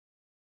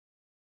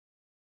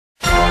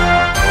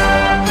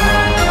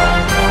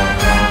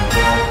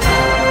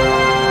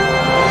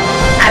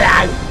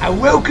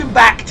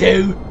welcome back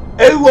to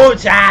Who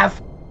Wants to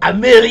Have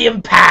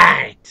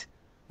 £1,000,000?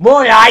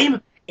 My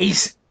name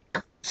is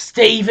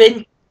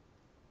Stephen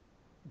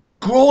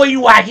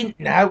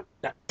Tarrant.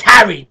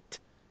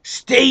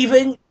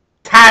 Stephen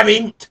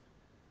Tarrant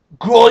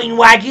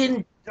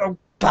Groinwagon. Oh,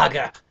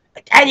 bugger.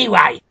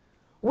 Anyway,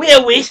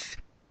 we're with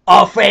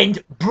our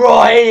friend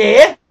Brian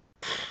here.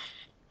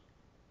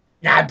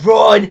 Now,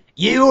 Brian,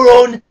 you're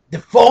on the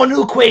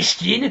final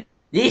question.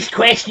 This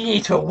question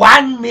is for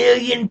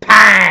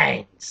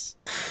 £1,000,000.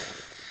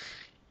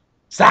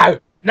 So,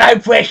 no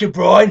pressure,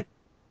 Brian.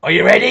 Are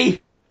you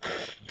ready?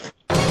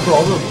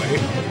 Probably.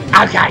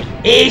 Okay,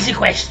 here's the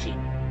question.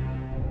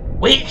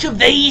 Which of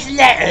these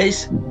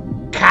letters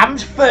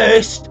comes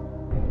first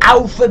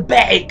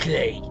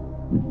alphabetically?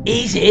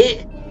 Is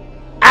it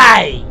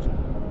A,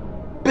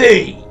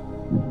 B,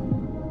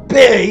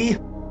 B,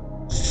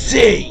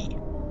 C,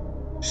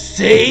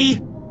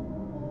 C,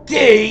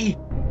 D,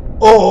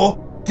 or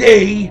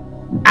D,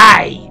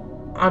 A?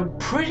 I'm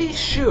pretty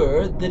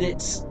sure that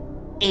it's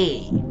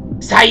A.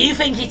 So you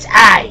think it's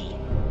A,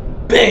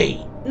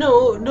 B?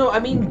 No, I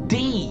mean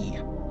D.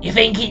 You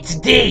think it's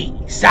D,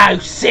 so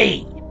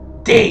C,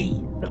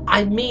 D. No,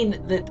 I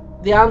mean that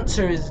the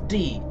answer is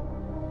D,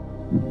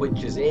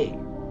 which is A.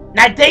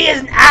 Now D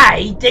isn't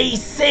A,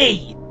 D's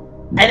C,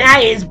 and A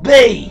is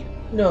B.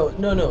 No.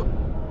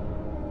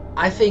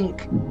 I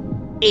think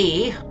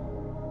A,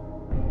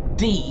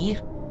 D.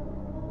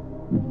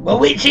 Well,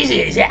 which is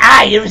it? Is it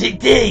A or is it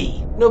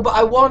D? No, but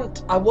I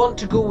want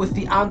to go with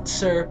the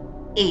answer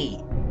A.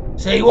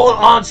 So you want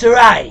answer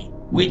A,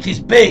 which is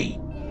B.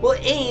 Well,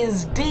 A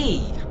is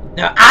D.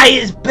 No, A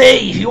is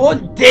B. If you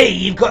want D,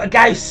 you've got to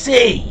go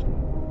C.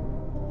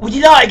 Would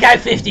you like to go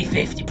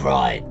 50-50,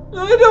 Brian?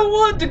 I don't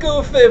want to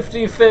go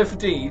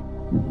 50-50.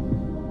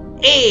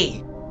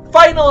 A.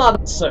 Final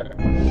answer.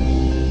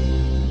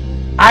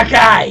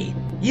 Okay,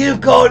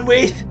 you've gone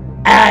with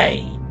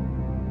A.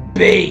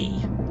 B.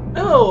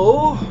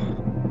 No.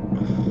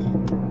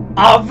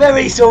 I'm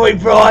very sorry,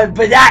 Brian,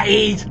 but that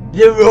is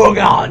the wrong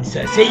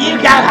answer. So you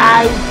go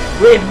home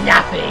with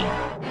nothing.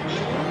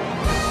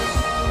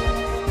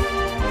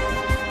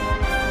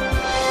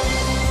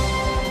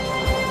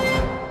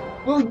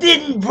 Well,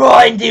 didn't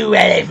Brian do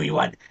well,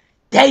 everyone?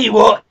 Tell you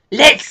what,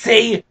 let's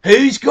see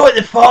who's got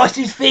the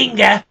fastest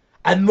finger,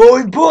 and more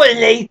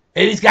importantly,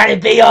 who's going to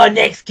be our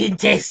next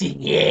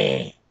contestant,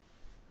 yeah.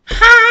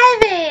 Hi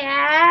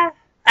there.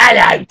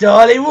 Hello,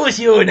 darling, what's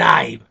your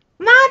name?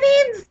 My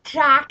name's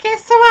Jackie,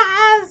 so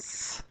it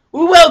is.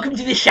 Well, welcome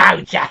to the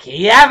show, Jackie.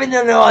 You having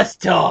a nice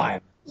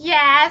time?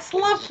 Yes,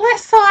 lovely,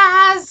 so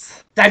it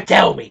is. So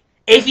tell me,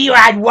 if you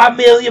had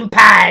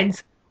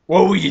 £1,000,000,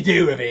 what would you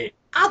do with it?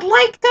 I'd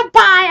like to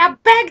buy a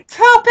big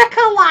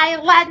tropical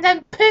island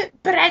and put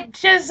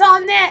bridges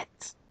on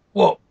it.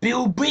 What,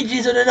 build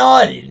bridges on an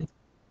island?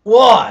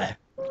 Why?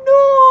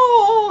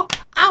 No,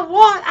 I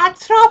want a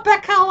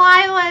tropical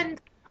island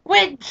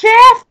with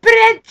Jeff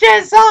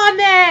Bridges on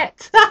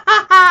it.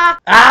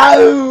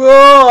 Oh,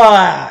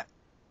 right.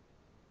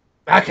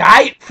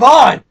 Okay,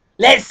 fine.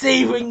 Let's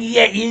see if we can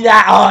get you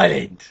that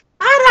island.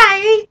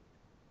 Alright.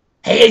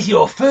 Here's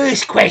your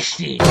first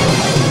question.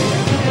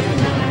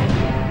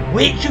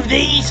 Which of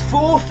these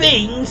four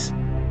things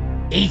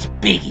is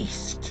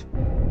biggest?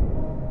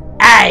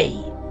 A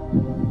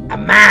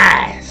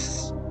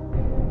mouse.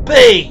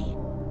 B,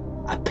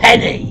 a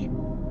penny.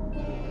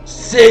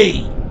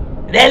 C,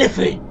 an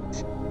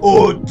elephant.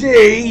 Or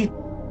D,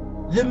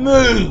 the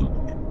moon.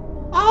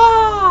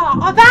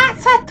 Oh,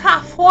 that's a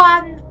tough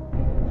one.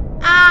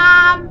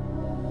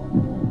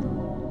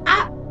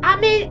 I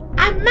mean,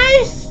 a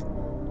mouse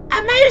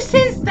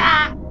is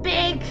that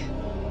big,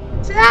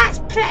 so that's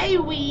pretty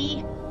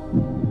wee.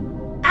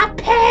 A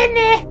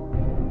penny.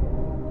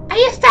 I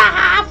used to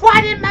have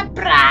one in my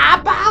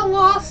bra, but I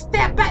lost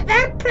it. But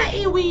they're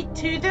pretty wee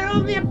too. They're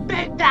only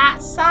about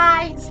that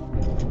size.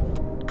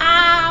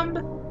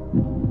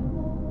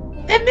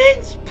 The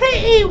moon's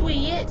pretty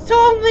wee. It's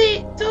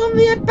only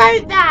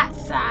about that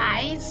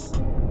size.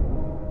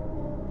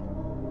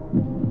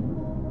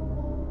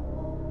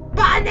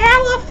 But an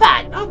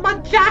elephant. Oh, my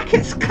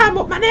jacket's come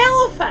up. An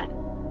elephant.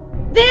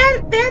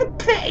 They're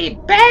pretty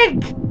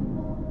big.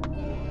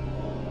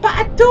 But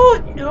I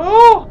don't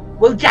know.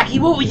 Well, Jackie,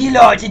 what would you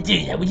like to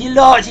do then? Would you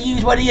like to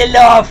use one of your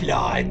laugh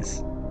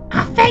lines?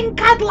 I think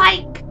I'd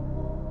like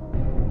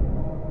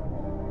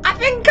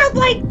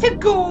to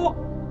go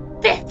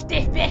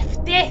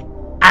 50-50.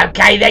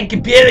 Okay then,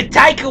 computer,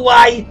 take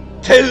away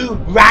 2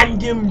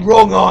 random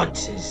wrong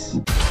answers.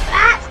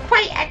 That's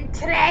quite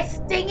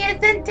interesting,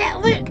 isn't it?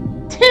 Look, 2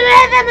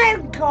 of them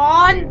are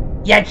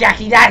gone. Yeah,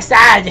 Jackie, that's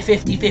how the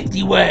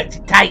 50-50 works.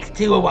 It takes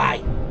 2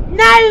 away.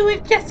 Now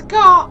we've just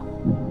got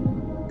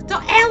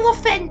the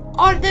elephant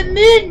or the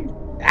moon.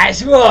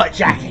 That's right,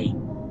 Jackie.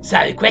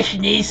 So the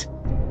question is,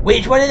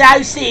 which one of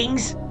those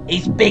things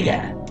is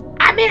bigger?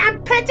 I mean,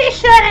 I'm pretty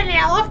sure an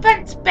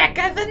elephant's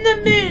bigger than the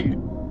moon.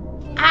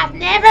 I've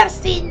never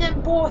seen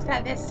them both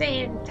at the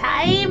same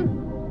time.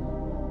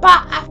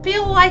 but I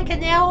feel like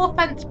an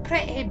elephant's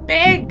pretty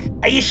big.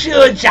 Are you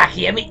sure,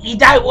 Jackie? I mean, you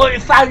don't want to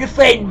phone a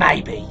friend,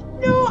 maybe?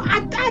 No, I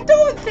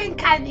don't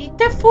think I need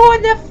to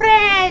phone a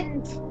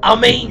friend. I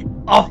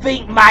mean, I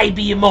think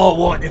maybe you might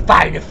want to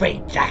phone a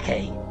friend,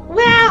 Jackie.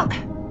 Well,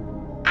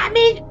 I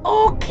mean,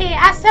 okay,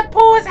 I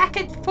suppose I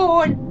could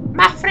phone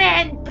my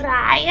friend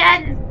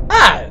Brian.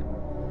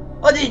 Oh,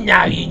 I didn't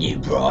know you knew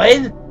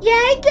Brian.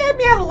 Yeah, give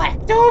me a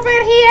lift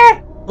over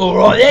here.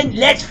 Alright then,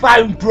 let's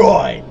phone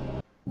Brian.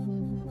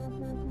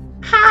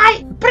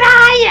 Hi,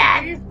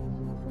 Brian.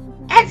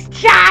 It's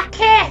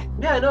Jackie.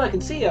 Yeah, I know, I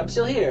can see you. I'm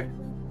still here.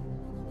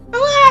 Who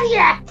are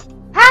you?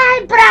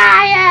 Hi,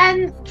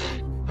 Brian.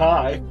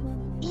 Hi.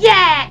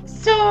 Yeah,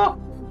 so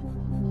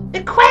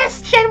the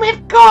question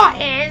we've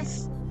got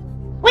is,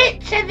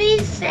 which of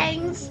these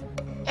things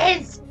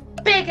is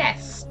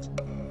biggest?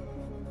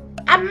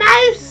 A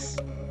mouse,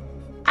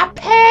 a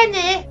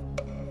penny,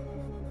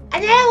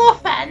 an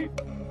elephant,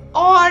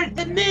 or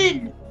the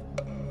moon?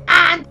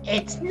 And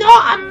it's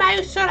not a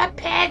mouse or a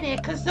penny,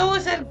 because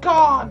those are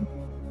gone.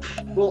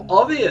 Well,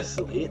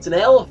 obviously, it's an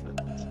elephant.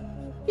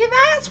 Yeah,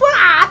 that's what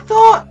I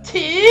thought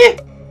too.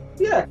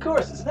 Yeah, of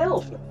course, it's an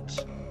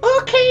elephant.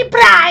 Okay,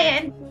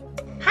 Brian.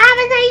 Have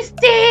a nice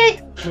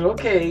day.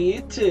 Okay,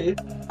 you too.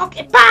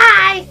 Okay,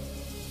 bye.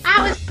 That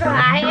was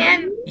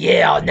Brian.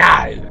 Yeah, I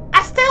know.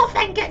 I still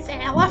think it's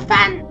an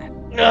elephant.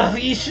 Are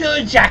you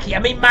sure, Jackie? I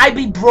mean,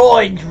 maybe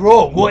Brian's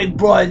wrong. What if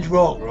Brian's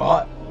wrong,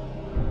 right?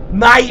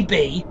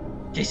 Maybe,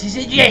 just a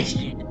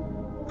suggestion,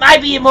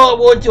 maybe you might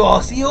want to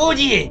ask the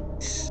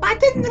audience. I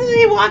didn't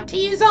really want to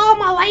use all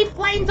my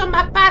lifelines on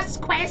my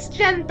first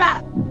question,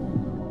 but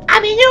I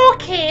mean,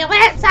 okay,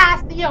 let's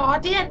ask the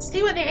audience,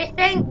 see what they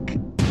think.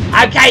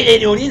 Okay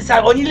then, audience,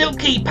 so on your little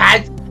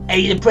keypad,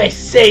 either press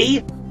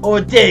C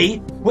or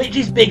D, which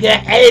is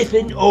bigger,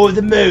 elephant or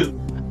the moon,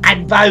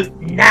 and vote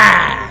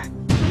nah.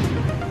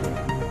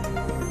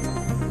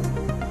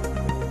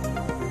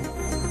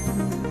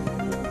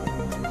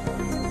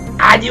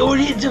 And the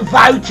audience have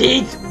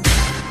voted.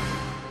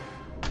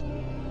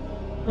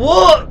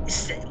 What?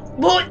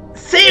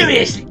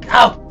 Seriously?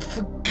 Oh,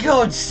 for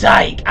God's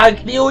sake.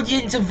 The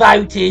audience have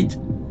voted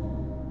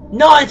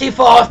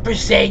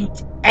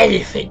 95%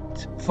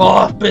 elephant,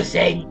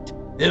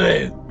 5% the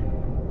moon.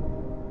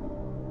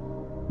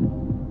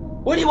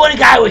 What do you want to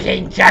go with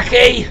then,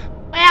 Jackie?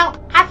 Well,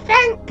 I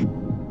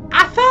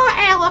thought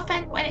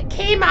elephant when it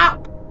came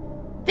up,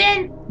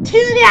 then two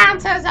of the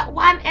answers at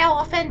one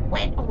elephant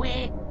went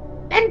away.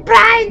 Then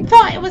Brian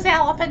thought it was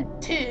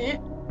elephant too.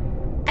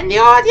 And the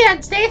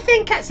audience, they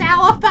think it's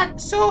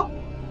elephant, so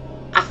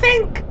I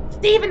think,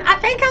 Stephen,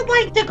 I'd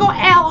like to go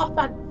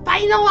elephant.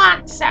 Final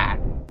answer.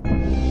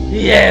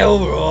 Yeah,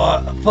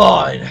 alright,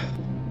 fine.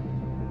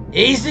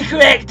 Here's the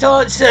correct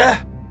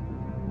answer.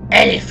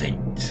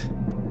 Elephant.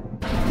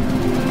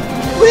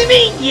 What do you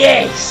mean,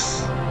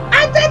 yes?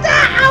 I did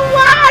that,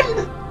 I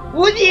won!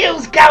 What the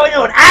hell's going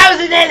on? How's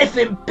an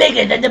elephant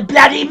bigger than the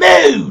bloody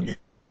moon?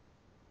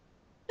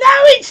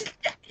 No, it's...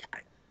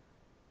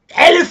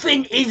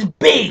 Elephant is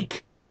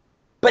big,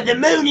 but the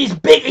moon is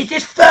big, it's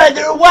just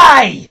further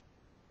away.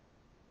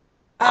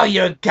 Oh,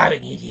 you're a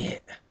going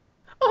idiot.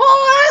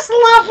 Oh, that's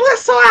lovely,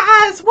 so it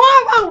has.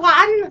 What have I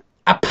won?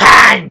 A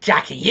pound,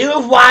 Jackie, you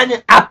have won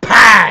a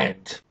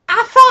pound.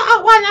 I thought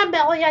I won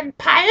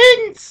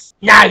 £1,000,000.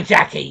 No,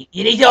 Jackie,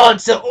 you need to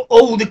answer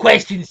all the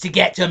questions to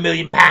get to £1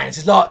 million.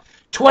 There's like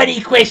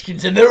 20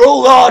 questions and they're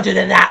all harder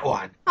than that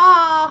one.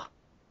 Oh,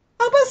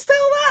 but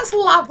still, that's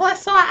lovely,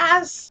 so it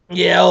has.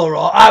 Yeah,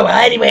 alright. Oh, well,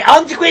 anyway,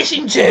 on to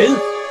question 2.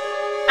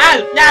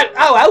 Oh, no,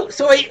 oh,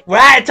 sorry, we're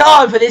out of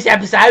time for this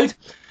episode.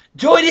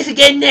 Join us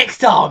again next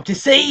time to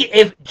see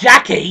if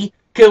Jackie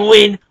can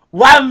win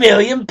 £1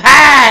 million.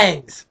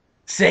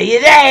 See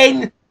you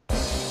then.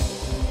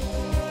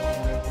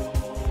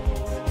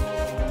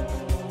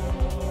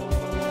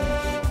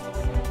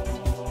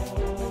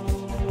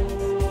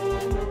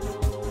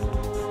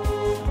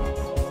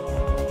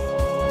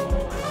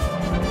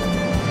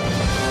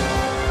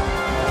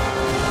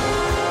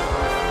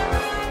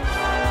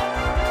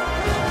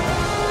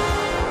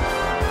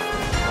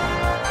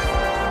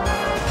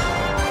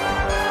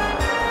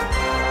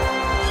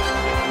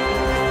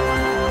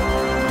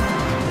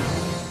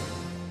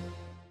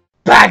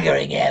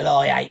 Baggering hell,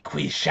 I hate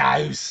quiz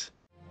shows.